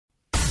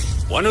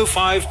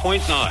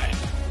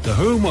105.9, the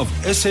home of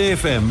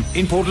SAFM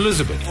in Port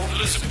Elizabeth.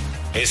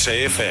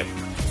 SAFM,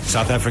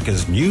 South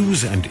Africa's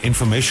news and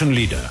information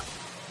leader.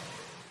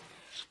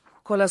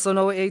 Call us on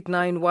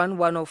 0891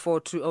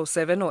 104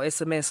 207 or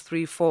SMS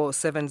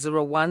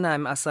 34701.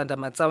 I'm Asanda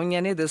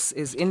Matsaunyane. This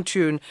is In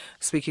Tune,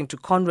 speaking to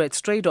Conrad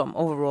Stradom,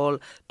 overall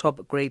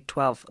top grade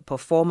 12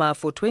 performer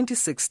for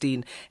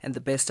 2016 and the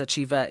best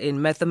achiever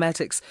in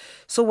mathematics.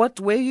 So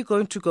where are you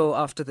going to go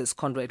after this,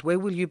 Conrad? Where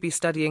will you be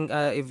studying,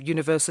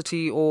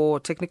 university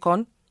or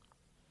Technikon?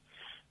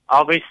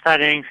 I'll be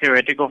studying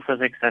theoretical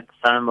physics at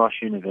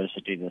Stellenbosch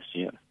University this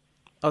year.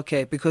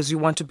 Okay, because you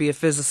want to be a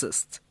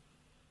physicist.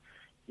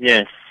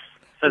 Yes.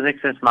 Physics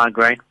is my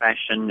great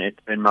passion. It's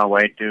been my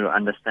way to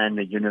understand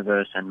the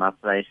universe and my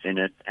place in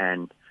it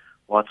and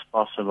what's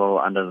possible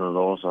under the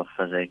laws of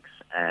physics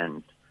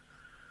and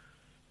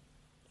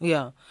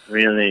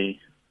really.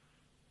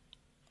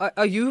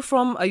 Are you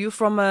from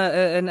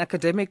an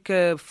academic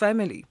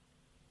family?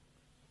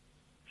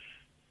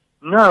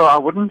 No, I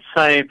wouldn't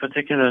say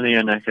particularly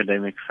an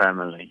academic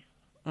family.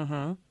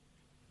 Mm-hmm.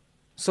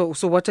 So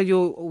what do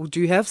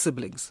you have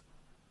siblings?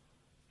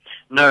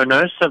 No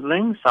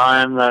siblings.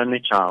 I am the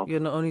only child. You're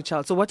the only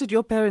child. So what did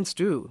your parents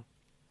do?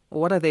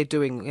 What are they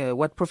doing?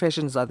 What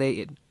professions are they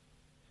in?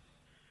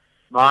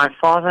 My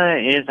father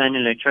is an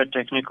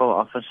electrotechnical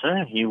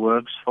officer. He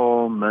works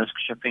for Maersk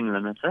Shipping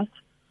Limited.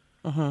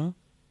 Mm-hmm.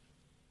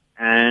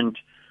 And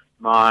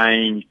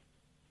my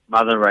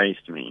mother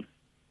raised me.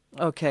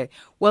 Okay.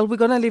 Well, we're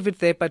going to leave it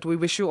there, but we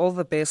wish you all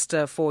the best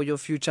for your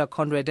future,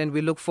 Conrad, and we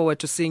look forward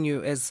to seeing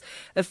you as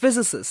a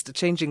physicist,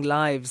 changing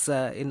lives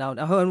in our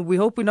home. We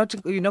hope you're not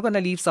going to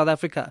leave South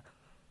Africa.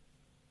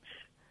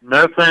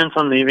 No plans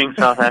on leaving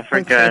South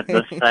Africa at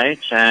this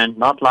stage, and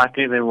not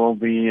likely there will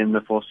be in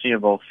the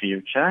foreseeable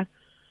future.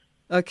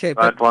 Okay.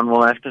 But one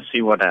will have to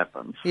see what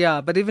happens.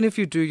 Yeah, but even if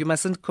you do, you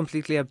mustn't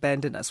completely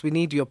abandon us. We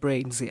need your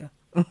brains here.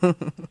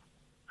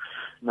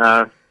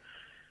 No.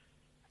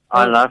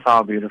 I love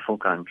our beautiful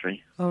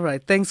country. All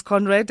right. Thanks,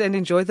 Conrad, and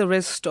enjoy the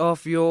rest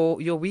of your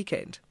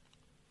weekend.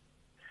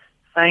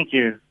 Thank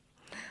you.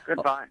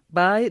 Goodbye.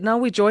 Bye. Now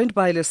we're joined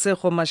by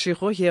Lesego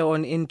Mashigo here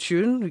on In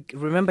Tune.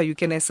 Remember, you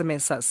can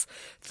SMS us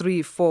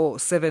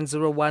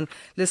 34701.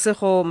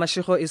 Lesego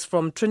Mashigo is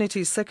from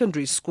Trinity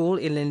Secondary School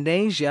in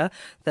Lenasia,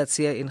 that's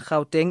here in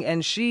Gauteng,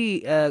 and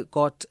she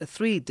got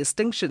 3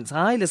 distinctions.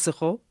 Hi,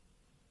 Lesego.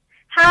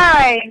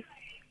 Hi.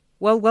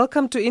 Well,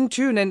 welcome to In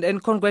Tune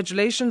and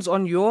congratulations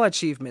on your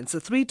achievements.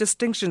 The 3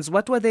 distinctions,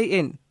 what were they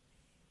in?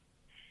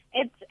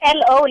 It's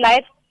LO,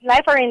 life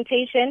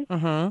orientation,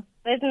 Mm-hmm.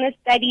 business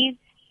studies,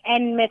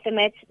 and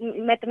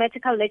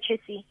mathematical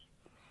literacy.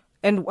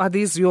 And are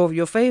these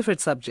your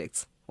favorite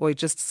subjects? Or it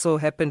just so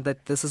happened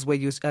that this is where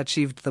you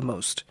achieved the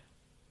most?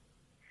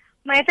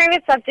 My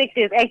favorite subject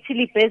is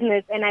actually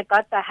business, and I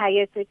got the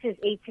highest, which is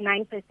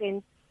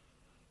 89%.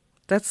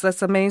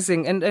 That's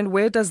amazing. And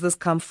where does this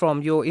come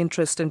from, your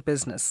interest in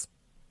business?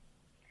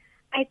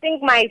 I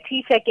think my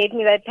teacher gave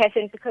me that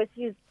passion because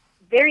she's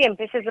very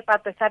ambitious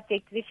about the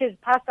subject, which is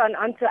passed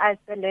on to us,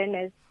 the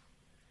learners.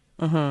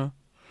 Mm-hmm.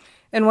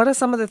 And what are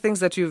some of the things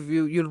that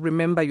you'll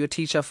remember your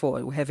teacher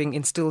for having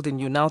instilled in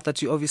you now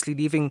that you're obviously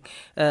leaving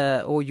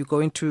or you're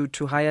going to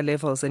higher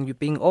levels and you're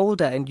being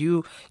older and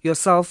you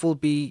yourself will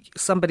be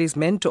somebody's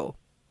mentor?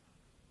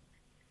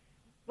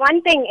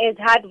 One thing is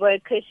hard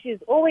work because she's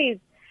always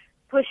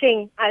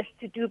pushing us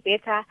to do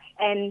better,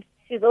 and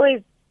she's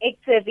always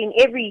active in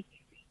every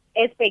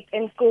aspect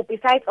in school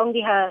besides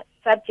only her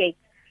subject.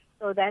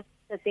 So that's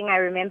the thing I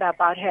remember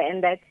about her,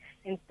 and that's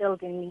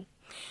instilled in me.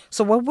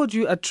 So what would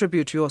you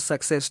attribute your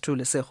success to,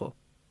 Lesego?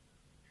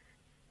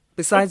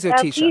 Besides your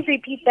teacher? Please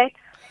repeat that.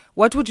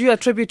 What would you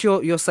attribute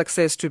your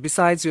success to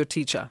besides your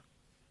teacher?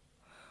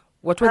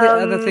 What were the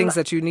other things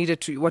that you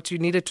needed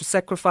to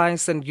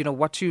sacrifice, and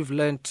what you've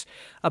learned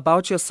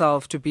about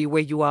yourself to be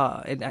where you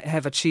are and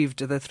have achieved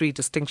the 3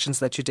 distinctions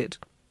that you did?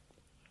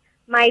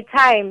 My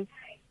time,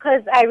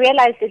 because I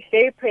realized it's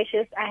very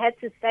precious. I had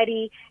to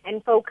study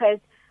and focus.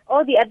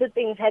 All the other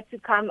things had to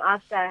come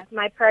after.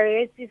 My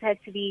priorities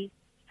had to be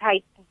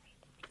tight.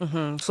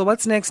 Mm-hmm. So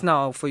what's next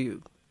now for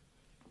you?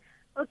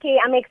 Okay,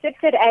 I'm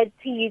accepted at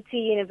TUT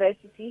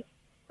University,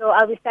 so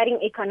I'll be studying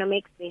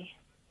economics there.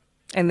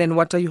 And then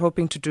what are you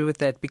hoping to do with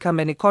that? Become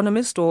an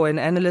economist or an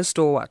analyst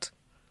or what?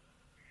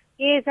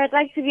 Yes, I'd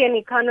like to be an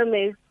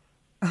economist.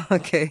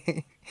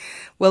 Okay.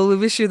 Well, we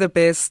wish you the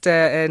best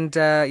and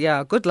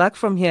good luck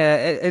from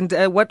here. And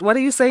what are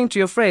you saying to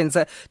your friends?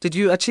 Did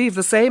you achieve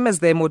the same as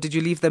them or did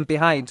you leave them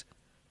behind?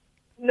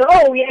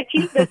 No, we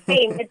achieved the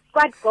same. It's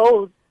quite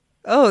goals.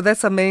 Oh,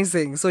 that's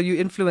amazing. So you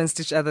influenced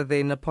each other there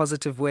in a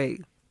positive way.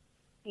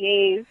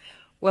 Yes.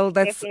 Well,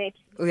 that's definitely.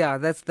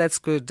 That's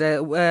good.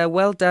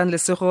 Well done,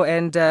 Lesego,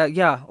 and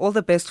all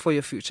the best for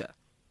your future.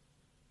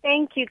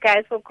 Thank you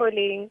guys for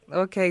calling.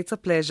 Okay, it's a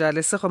pleasure.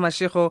 Lesego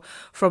Mashigo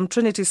from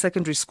Trinity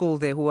Secondary School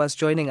there who was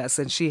joining us,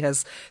 and she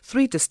has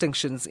 3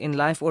 distinctions in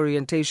life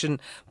orientation,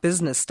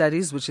 business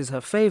studies, which is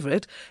her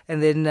favorite,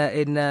 and then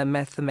in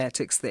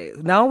mathematics there.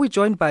 Now we're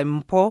joined by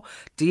Mpho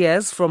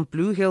Diaz from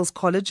Blue Hills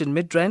College in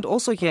Midrand,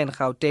 also here in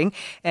Gauteng,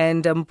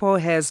 and Mpho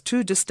has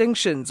 2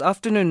 distinctions.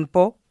 Afternoon,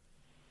 Mpho.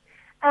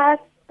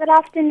 Good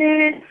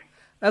afternoon.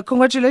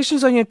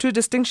 Congratulations on your 2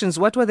 distinctions.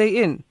 What were they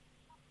in?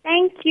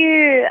 Thank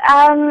you.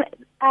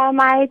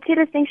 My 2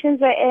 distinctions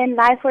were in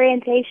life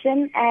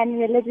orientation and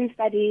religion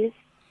studies.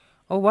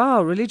 Oh,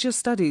 wow, religious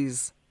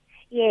studies.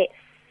 Yes.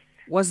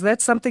 Was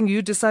that something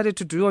you decided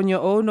to do on your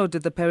own, or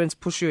did the parents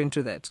push you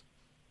into that?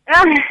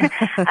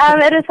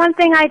 It is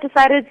something I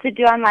decided to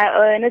do on my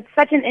own. It's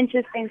such an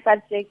interesting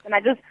subject, and I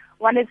just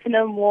wanted to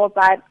know more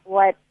about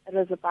what it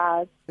was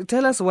about.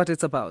 Tell us what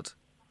it's about.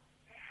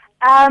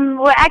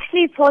 We're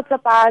actually taught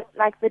about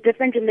like the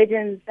different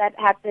religions that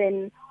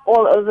happen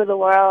all over the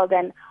world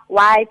and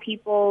why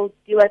people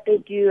do what they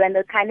do and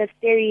the kind of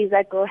theories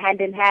that go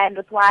hand in hand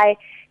with why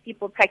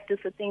people practice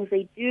the things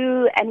they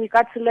do. And we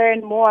got to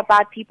learn more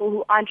about people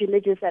who aren't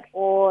religious at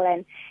all.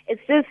 And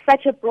it's just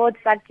such a broad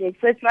subject.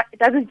 So it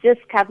doesn't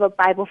just cover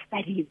Bible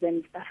studies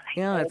and stuff like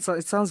that. Yeah,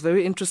 it sounds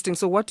very interesting.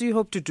 So what do you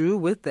hope to do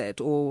with that,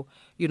 or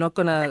you're not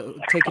going to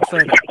take it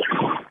further?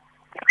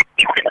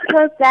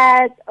 Because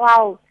that,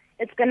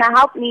 it's going to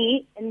help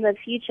me in the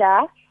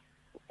future.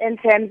 In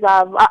terms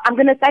of, I'm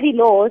going to study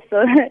law,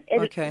 so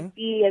it will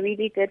be a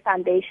really good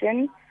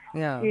foundation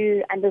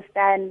to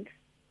understand,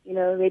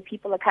 where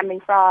people are coming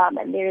from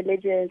and their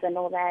religions and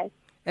all that.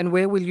 And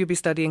where will you be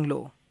studying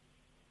law?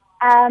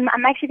 I'm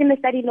actually going to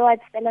study law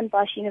at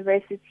Stellenbosch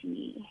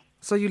University.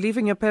 So you're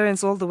leaving your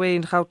parents all the way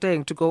in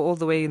Gauteng to go all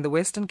the way in the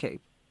Western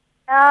Cape?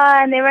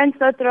 And they weren't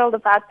so thrilled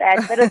about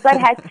that, but it's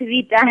what had to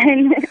be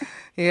done.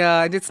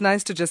 Yeah, and it's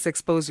nice to just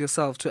expose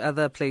yourself to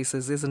other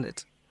places, isn't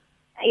it?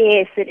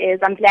 Yes, it is.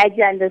 I'm glad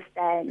you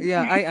understand.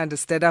 Yeah, I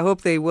understand. I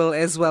hope they will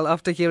as well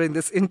after hearing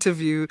this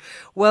interview.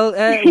 Well,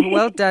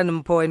 well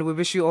done, Mpho, and we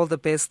wish you all the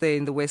best there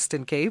in the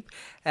Western Cape.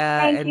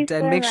 Thank you so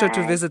and make sure to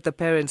much. visit the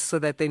parents so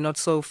that they're not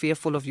so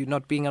fearful of you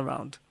not being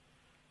around.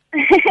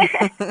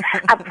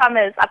 I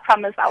promise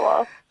I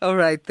will. All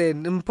right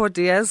then. Mpho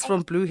Diaz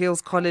from Blue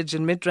Hills College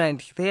in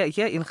Midrand,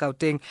 here in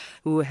Gauteng,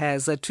 who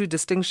has 2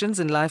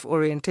 distinctions in life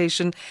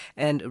orientation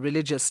and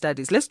religious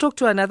studies. Let's talk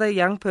to another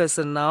young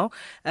person now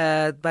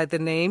by the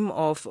name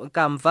of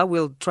Kamva.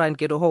 We'll try and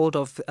get a hold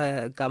of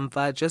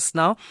Kamva just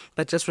now.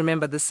 But just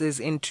remember, this is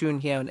In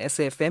Tune here on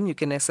SAFM. You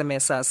can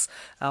SMS us.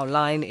 Our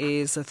line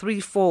is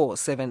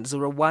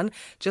 34701.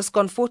 Just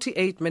gone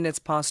 48 minutes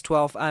past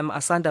 12. I'm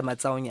Asanda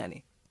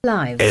Matsaunyane.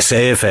 Live.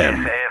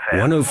 SAFM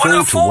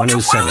 104 to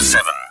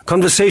 107.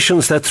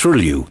 Conversations that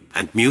thrill you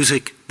and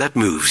music that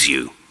moves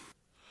you.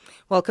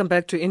 Welcome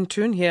back to In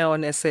Tune here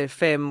on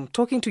SAFM,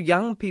 talking to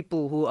young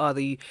people who are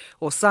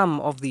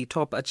some of the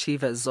top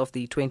achievers of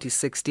the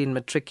 2016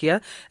 matric year.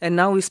 And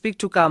now we speak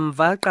to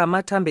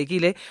Kamva-qama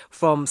Tambekile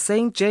from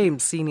St.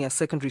 James Senior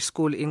Secondary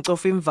School in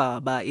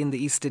Cofimvaba in the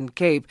Eastern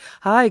Cape.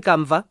 Hi,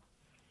 Kamva.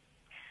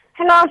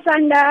 Hello,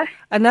 Sanda.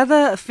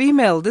 Another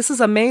female. This is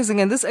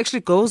amazing, and this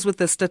actually goes with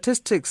the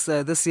statistics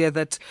this year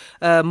that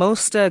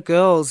most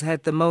girls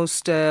had the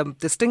most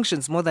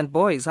distinctions, more than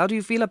boys. How do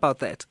you feel about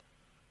that?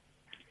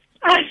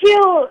 I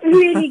feel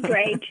really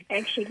great,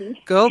 actually.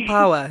 Girl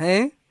power,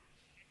 eh?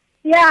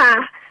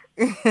 Yeah.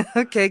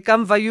 Okay,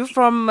 Kamva, you're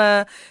from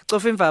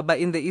Cofimvaba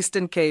in the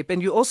Eastern Cape,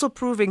 and you're also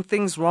proving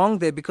things wrong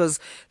there because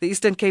the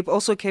Eastern Cape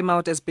also came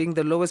out as being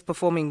the lowest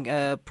performing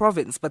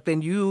province, but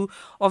then you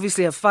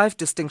obviously have 5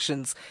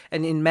 distinctions,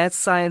 and in maths,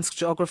 science,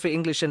 geography,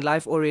 English, and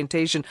life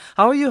orientation.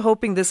 How are you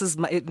hoping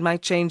it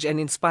might change and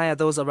inspire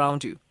those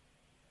around you?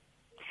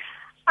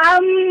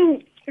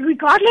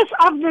 Regardless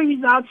of the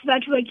results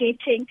that we're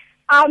getting,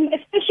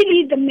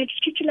 especially the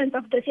matriculants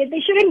of this year, they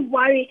shouldn't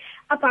worry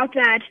about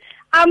that.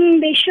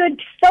 They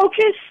should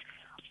focus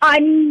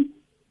on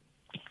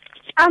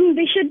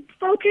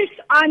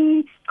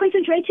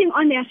concentrating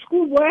on their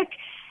schoolwork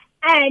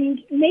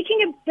and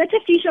making a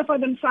better future for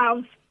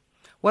themselves.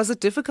 Was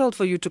it difficult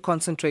for you to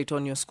concentrate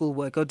on your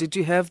schoolwork, or did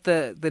you have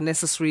the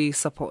necessary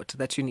support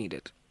that you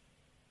needed?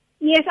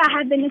 Yes, I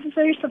had the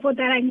necessary support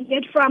that I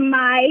needed from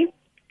my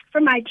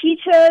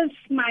teachers,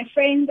 my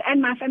friends, and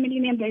my family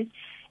members.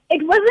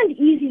 It wasn't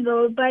easy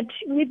though, but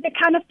with the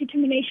kind of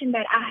determination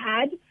that I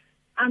had,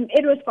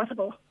 it was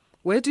possible.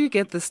 Where do you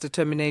get this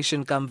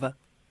determination, Kamva?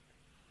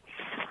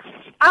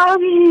 I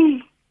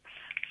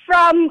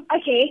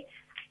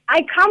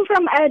come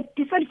from a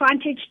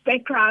disadvantaged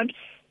background,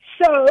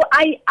 so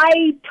I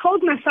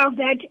told myself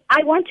that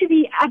I want to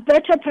be a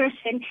better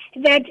person,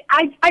 that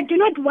I do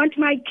not want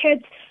my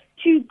kids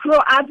to grow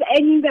up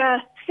in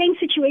the same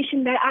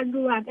situation that I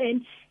grew up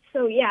in.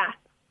 So, yeah.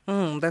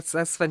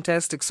 That's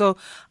fantastic. So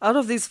out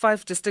of these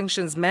 5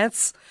 distinctions,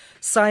 maths,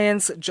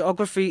 science,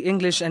 geography,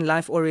 English, and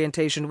life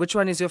orientation, which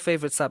one is your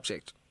favorite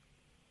subject?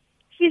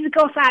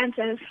 Physical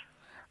sciences.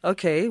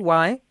 Okay,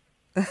 why?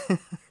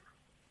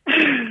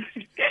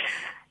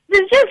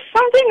 there's just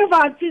something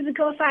about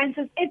physical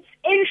sciences. It's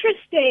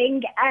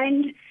interesting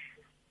and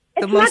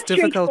it's the most not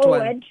difficult one.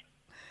 straightforward.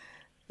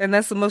 And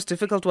that's the most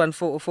difficult one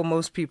for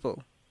most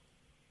people.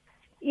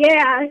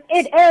 Yeah,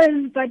 it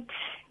is, but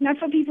not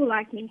for people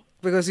like me.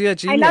 Because you're a I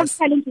genius. love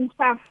challenging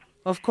stuff.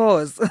 Of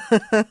course.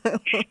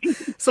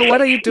 So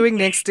what are you doing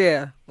next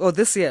year? Or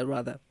this year,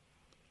 rather?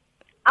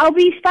 I'll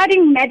be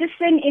studying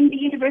medicine in the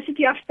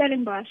University of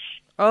Stellenbosch.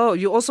 Oh,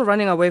 you're also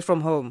running away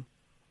from home.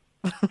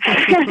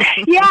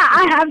 Yeah,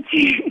 I have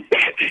to.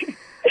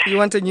 You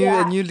want a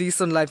new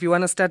lease on life. You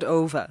want to start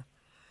over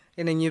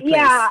in a new place.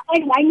 Yeah,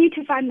 and I need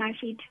to find my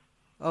feet.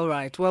 All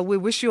right. Well, we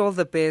wish you all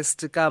the best,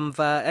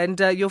 Kamva. And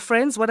your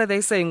friends, what are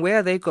they saying? Where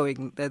are they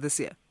going this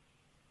year?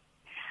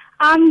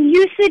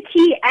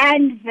 UCT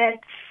and Vets.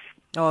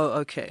 Oh,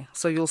 okay.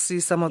 So you'll see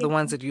some of the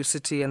ones at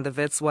UCT and the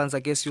Vets ones. I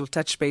guess you'll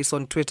touch base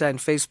on Twitter and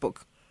Facebook.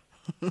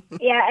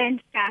 Yeah,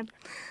 and Tab.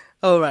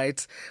 All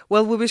right.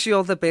 Well, we wish you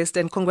all the best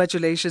and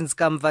congratulations,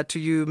 Kamva, to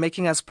you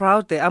making us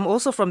proud there. I'm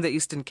also from the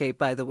Eastern Cape,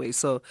 by the way,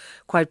 so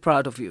quite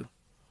proud of you.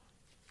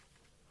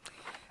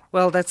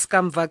 Well, that's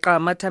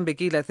Kamva-qama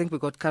Tambekile. I think we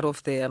got cut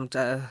off there.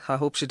 I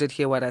hope she did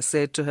hear what I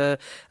said to her.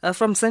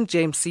 From St.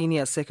 James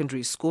Senior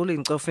Secondary School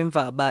in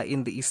Cofimvaba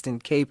in the Eastern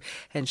Cape.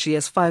 And she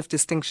has 5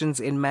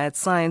 distinctions in math,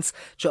 science,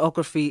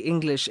 geography,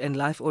 English, and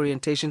life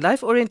orientation.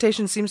 Life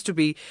orientation seems to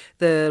be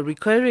the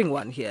recurring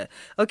one here.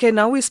 Okay,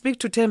 now we speak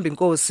to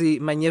Thembinkosi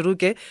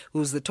Manyeruke,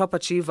 who's the top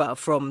achiever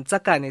from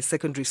Tsakane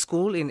Secondary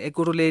School in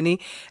Ekurhuleni.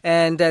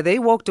 And they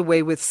walked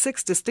away with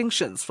 6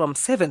 distinctions from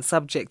 7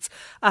 subjects,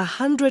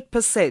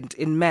 100%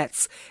 in math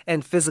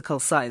and physical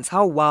science.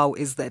 How wow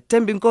is that?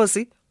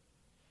 Thembinkosi?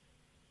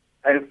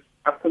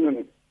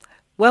 Afternoon.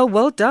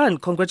 Well done.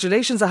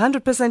 Congratulations.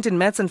 100% in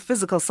maths and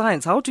physical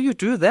science. How do you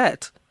do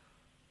that?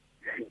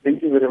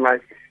 Thank you very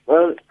much.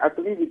 Well, I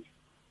believe it's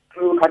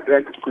through hard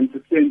work,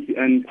 consistency,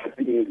 and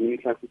attending as many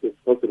classes as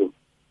possible.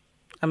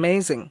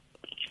 Amazing.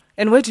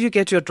 And where do you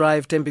get your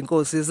drive,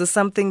 Thembinkosi? Is this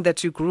something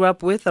that you grew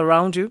up with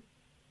around you?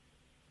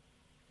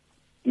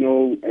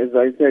 No, as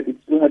I said,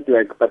 it's through hard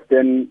work, but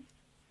then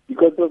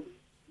because of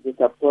the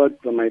support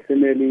from my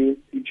family,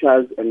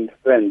 teachers, and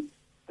friends,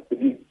 I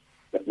believe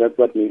that's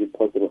what made it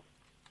possible.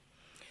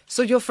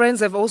 So your friends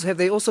have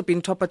they also been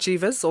top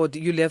achievers, or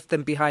you left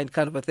them behind,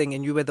 kind of a thing,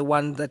 and you were the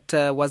one that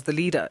was the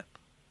leader?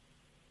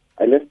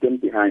 I left them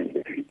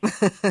behind.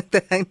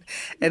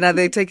 And are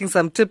they taking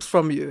some tips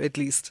from you, at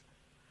least?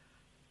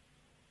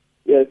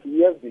 Yes,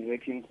 we have been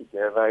working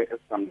together at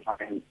some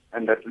time,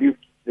 and at least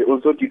they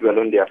also did well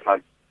on their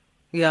part.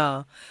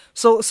 Yeah.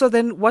 So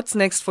then what's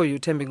next for you,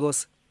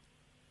 Thembinkosi?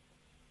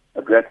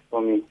 That's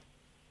for me.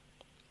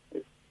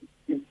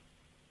 It's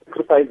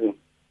sacrificing,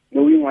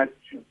 knowing what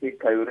should take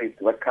priority,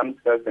 what comes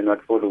first and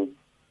what follows.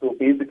 So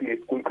basically,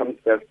 school comes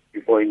first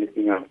before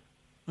anything else.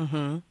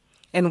 Mm-hmm.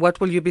 And what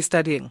will you be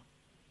studying?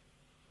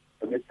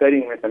 I'll be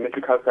studying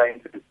mathematical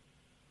sciences.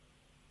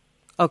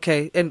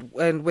 Okay,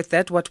 and with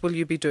that, what will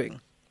you be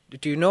doing?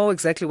 Do you know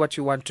exactly what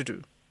you want to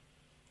do?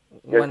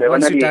 Yes,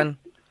 Once you're done?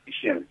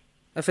 Physician.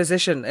 A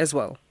physician as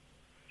well?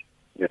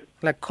 Yes.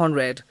 Like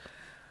Conrad.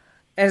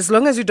 As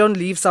long as you don't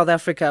leave South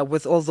Africa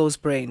with all those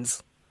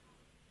brains.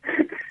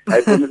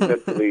 I promise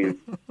that to you.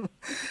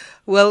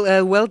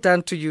 Well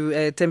done to you,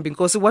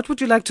 Thembinkosi. What would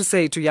you like to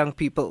say to young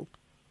people?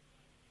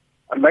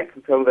 I'd like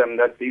to tell them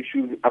that they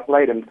should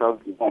apply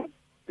themselves more.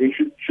 They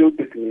should show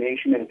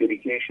determination and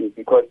dedication,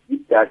 because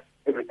with that,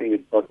 everything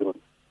is possible.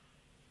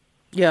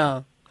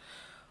 Yeah.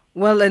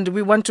 Well, and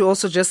we want to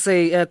also just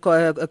say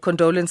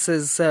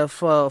condolences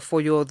for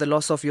the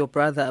loss of your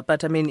brother.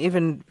 But I mean,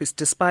 even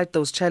despite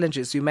those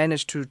challenges, you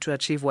managed to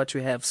achieve what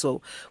you have.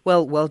 So,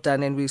 well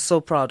done, and we're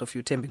so proud of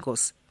you,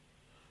 Thembinkosi.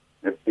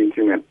 Yes, thank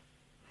you, ma'am.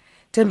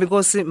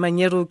 Thembinkosi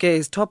Manyeruke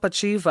is top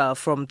achiever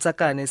from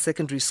Tsakane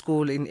Secondary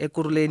School in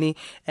Ekurhuleni,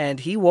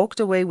 and he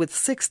walked away with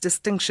 6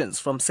 distinctions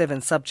from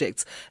 7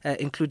 subjects,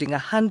 including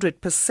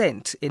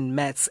 100% in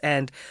maths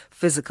and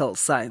physical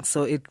science.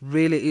 So it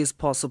really is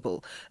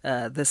possible.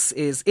 This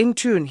is In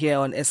Tune here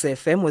on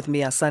SAFM with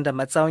me, Asanda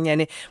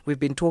Matsaunyane. We've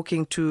been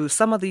talking to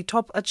some of the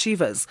top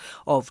achievers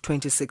of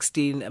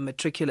 2016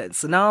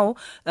 matriculants. Now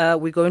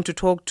we're going to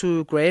talk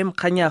to Graeme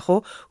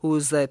Kganyago,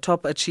 who's the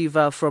top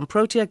achiever from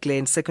Protea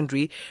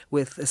Secondary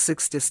with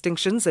 6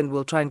 distinctions, and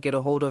we'll try and get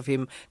a hold of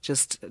him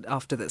just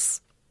after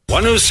this.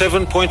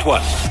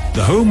 107.1,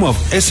 the home of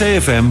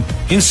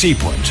SAFM in Sea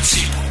Point.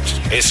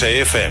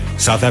 SAFM,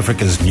 South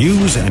Africa's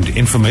news and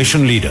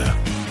information leader.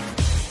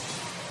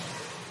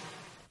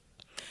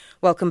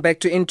 Welcome back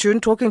to In Tune,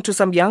 talking to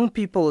some young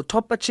people,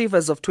 top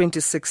achievers of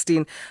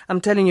 2016. I'm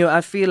telling you,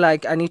 I feel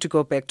like I need to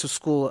go back to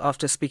school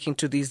after speaking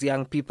to these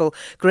young people.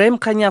 Graeme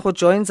Kganyago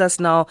joins us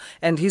now,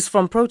 and he's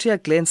from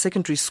Protea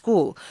Secondary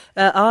School.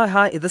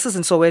 Hi, this is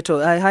in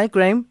Soweto. Hi,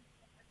 Graeme.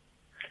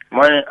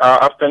 Morning,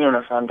 afternoon,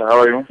 Asanda. How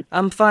are you?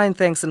 I'm fine,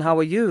 thanks. And how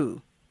are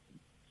you?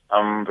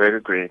 I'm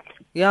very great.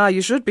 Yeah,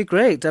 you should be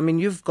great. I mean,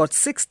 you've got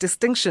 6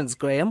 distinctions,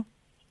 Graeme.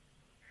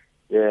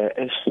 Yeah,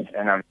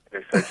 and I'm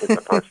excited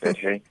about that,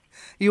 hey?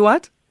 You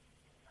what?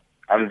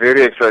 I'm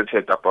very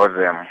excited about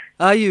them.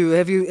 Are you?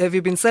 Have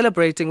you been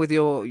celebrating with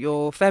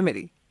your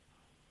family?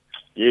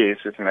 Yes,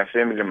 with my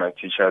family, my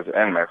teachers,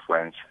 and my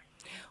friends.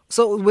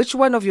 So which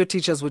one of your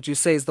teachers would you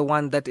say is the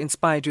one that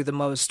inspired you the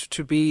most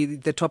to be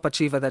the top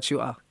achiever that you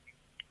are?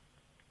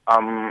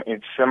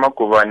 It's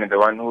Semakubani, the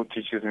one who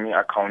teaches me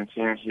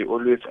accounting. He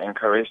always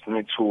encouraged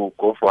me to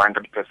go for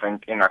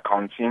 100% in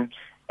accounting,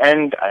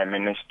 and I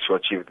managed to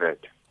achieve that.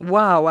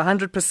 Wow,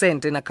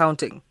 100% in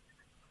accounting.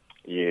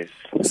 Yes.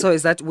 So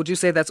would you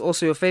say that's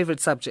also your favorite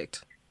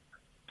subject?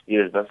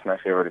 Yes, that's my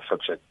favorite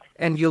subject.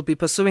 And you'll be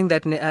pursuing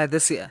that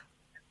this year?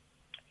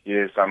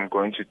 Yes, I'm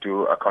going to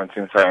do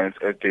accounting science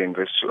at the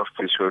University of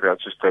Pretoria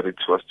to study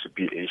towards to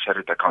be a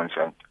chartered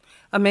accountant.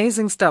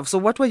 Amazing stuff. So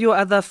what were your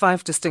other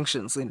 5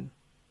 distinctions in?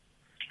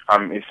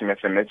 It's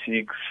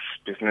mathematics,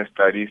 business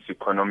studies,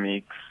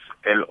 economics,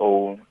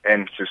 LO,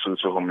 and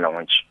Sesotho home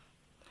language.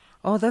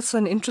 Oh, that's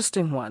an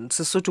interesting one.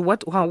 Sesotho,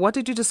 what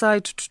did you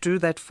decide to do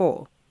that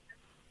for?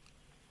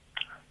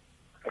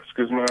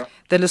 Excuse me?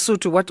 The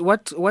Lesotho,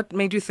 what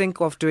made you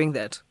think of doing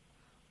that?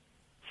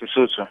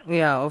 Sesotho?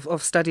 Yeah,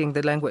 of studying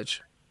the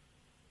language.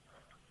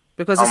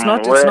 Because it's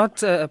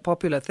not a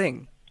popular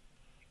thing.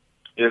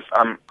 Yes,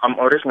 I'm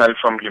originally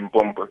from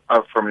Limpopo.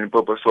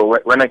 So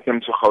when I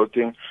came to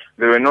Gauteng,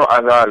 there were no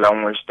other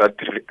language that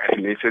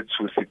related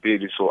to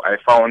Sepedi. So I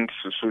found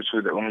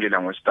Sesotho the only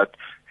language that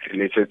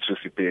related to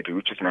Sepedi,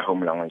 which is my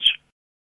home language.